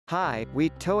Hi,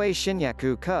 we Toei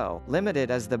Shinyaku Co., Limited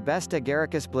is the best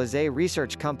Agaricus blazei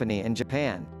research company in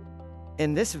Japan.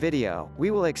 In this video,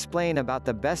 we will explain about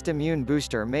the best immune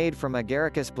booster made from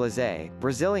Agaricus blazei,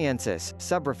 brasiliensis,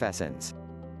 subrufescens.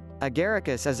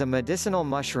 Agaricus is a medicinal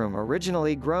mushroom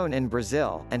originally grown in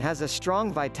Brazil, and has a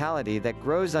strong vitality that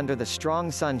grows under the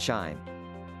strong sunshine.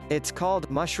 It's called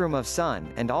mushroom of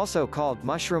sun, and also called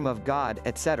mushroom of God,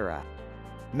 etc.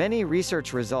 Many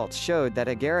research results showed that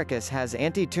Agaricus has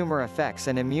anti-tumor effects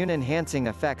and immune-enhancing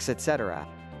effects, etc.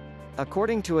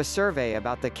 According to a survey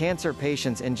about the cancer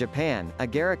patients in Japan,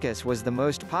 Agaricus was the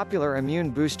most popular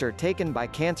immune booster taken by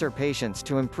cancer patients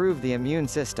to improve the immune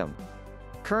system.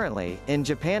 Currently, in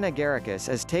Japan, Agaricus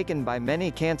is taken by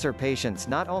many cancer patients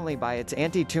not only by its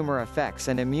anti-tumor effects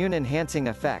and immune-enhancing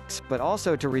effects, but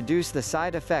also to reduce the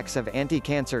side effects of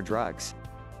anti-cancer drugs.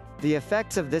 The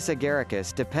effects of this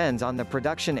Agaricus depends on the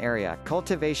production area,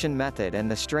 cultivation method and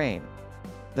the strain.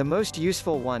 The most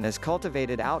useful one is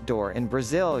cultivated outdoor in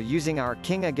Brazil using our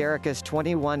King Agaricus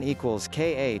 21 equals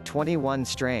Ka21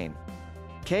 strain.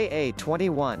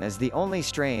 Ka21 is the only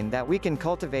strain that we can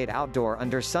cultivate outdoor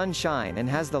under sunshine and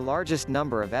has the largest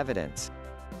number of evidence.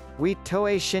 We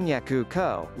Toei Shinyaku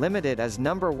Co., Limited is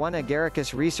 #1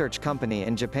 Agaricus research company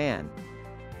in Japan.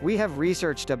 We have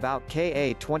researched about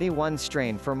Ka21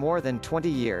 strain for more than 20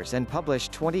 years and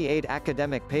published 28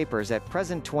 academic papers at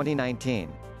present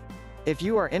 2019. If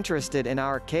you are interested in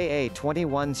our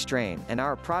Ka21 strain and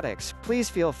our products, please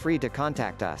feel free to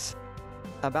contact us.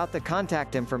 About the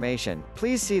contact information,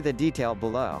 please see the detail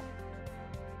below.